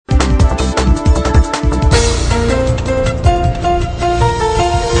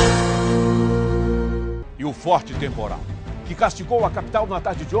forte temporal, que castigou a capital na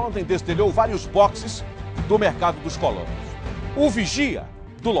tarde de ontem, destelhou vários boxes do Mercado dos Colonos. O vigia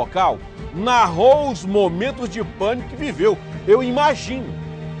do local narrou os momentos de pânico que viveu. Eu imagino.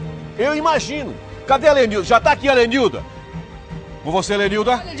 Cadê a Lenilda? Já está aqui a Lenilda? Com você,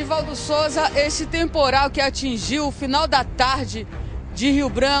 Lenilda? Olha, Edivaldo Souza, esse temporal que atingiu o final da tarde de Rio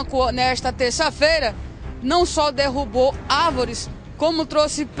Branco nesta terça-feira, não só derrubou árvores, como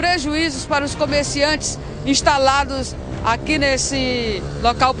trouxe prejuízos para os comerciantes instalados aqui nesse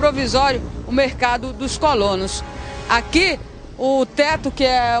local provisório, o Mercado dos Colonos. Aqui, o teto, que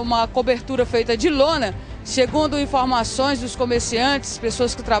é uma cobertura feita de lona, segundo informações dos comerciantes,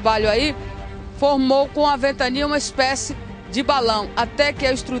 pessoas que trabalham aí, formou com a ventania uma espécie de balão, até que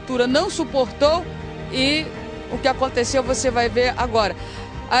a estrutura não suportou e o que aconteceu você vai ver agora.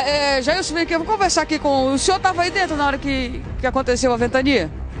 Jailson, vem aqui, eu vou conversar aqui com... O senhor estava aí dentro na hora que aconteceu a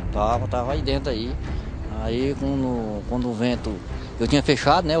ventania? Tava aí dentro aí. Aí quando o vento... Eu tinha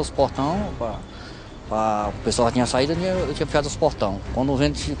fechado, né, os portão, o pessoal já tinha saído, eu tinha fechado os portão. Quando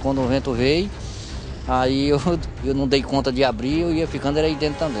o vento veio, aí eu não dei conta de abrir, eu ia ficando aí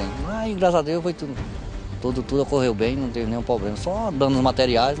dentro também. Aí, graças a Deus, foi tudo ocorreu bem, não teve nenhum problema. Só danos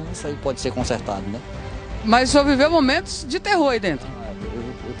materiais, mas isso aí pode ser consertado, né? Mas o senhor viveu momentos de terror aí dentro?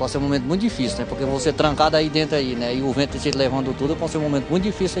 Eu passei um momento muito difícil, né? Porque você trancado aí dentro aí, né? E o vento te levando tudo, eu passei um momento muito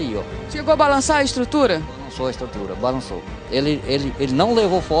difícil aí, ó. Chegou a balançar a estrutura? Balançou a estrutura, balançou. Ele não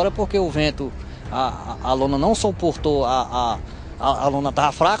levou fora porque o vento, a lona não suportou, a lona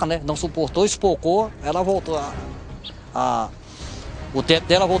estava fraca, né? Não suportou, espocou, ela voltou, o teto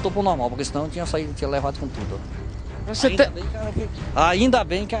dela voltou para o normal, porque senão tinha saído, tinha levado com tudo. Ainda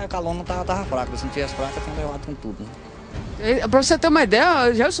bem que a lona estava fraca, se não tivesse fraca, tinha levado com tudo, né? Para você ter uma ideia,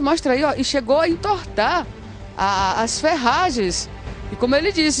 o Gelson mostra aí, ó, e chegou a entortar as ferragens. E como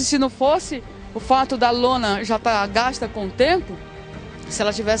ele disse, se não fosse o fato da lona já estar gasta com o tempo, se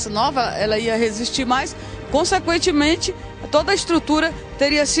ela tivesse nova, ela ia resistir mais. Consequentemente, toda a estrutura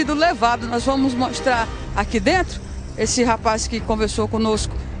teria sido levada. Nós vamos mostrar aqui dentro. Esse rapaz que conversou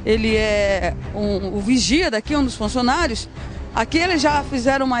conosco, ele é o vigia daqui, um dos funcionários. Aqui eles já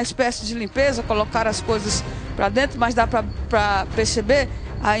fizeram uma espécie de limpeza, colocaram as coisas para dentro, mas dá para perceber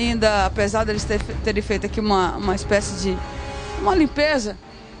ainda, apesar deles terem feito aqui uma espécie de uma limpeza,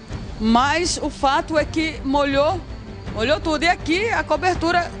 mas o fato é que molhou tudo. E aqui a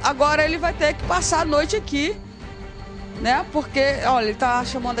cobertura, agora ele vai ter que passar a noite aqui, né? Porque, olha, ele está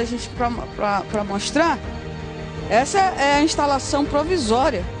chamando a gente para mostrar. Essa é a instalação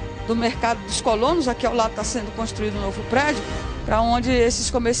provisória do Mercado dos Colonos. Aqui ao lado está sendo construído um novo prédio, para onde esses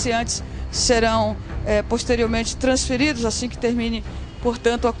comerciantes serão posteriormente transferidos assim que termine,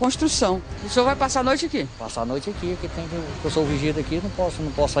 portanto, a construção. O senhor vai passar a noite aqui? Passar a noite aqui, eu sou o vigia daqui, não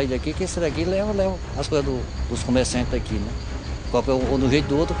posso sair daqui, que esse daqui leva as coisas dos comerciantes daqui, né? Ou do jeito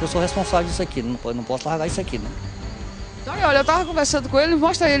do outro, eu sou responsável disso aqui, não posso largar isso aqui, né? Então, olha, eu estava conversando com ele,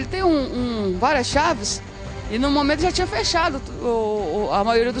 mostra aí, ele tem várias chaves. E no momento já tinha fechado a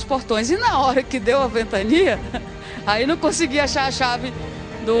maioria dos portões. E na hora que deu a ventania, aí não consegui achar a chave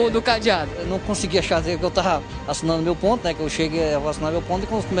do cadeado. Eu não consegui achar, porque eu estava assinando meu ponto, né? Que eu cheguei a assinar meu ponto e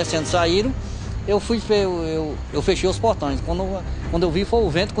quando os comerciantes saíram, eu fechei os portões. Quando eu vi foi o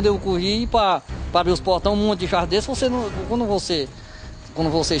vento, quando eu corri para abrir os portões, um monte de chave desse, quando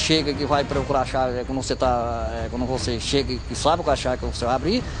você chega que vai procurar a chave, quando você chega e sabe qual é a chave que você vai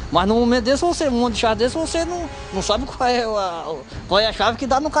abrir, mas no momento desse, um monte de chave desse, você não sabe qual é a chave que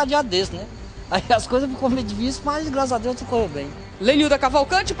dá no cadeado desse, né? Aí as coisas ficam meio difíceis, mas graças a Deus tudo correu bem. Lenilda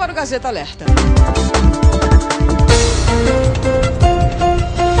Cavalcante para o Gazeta Alerta.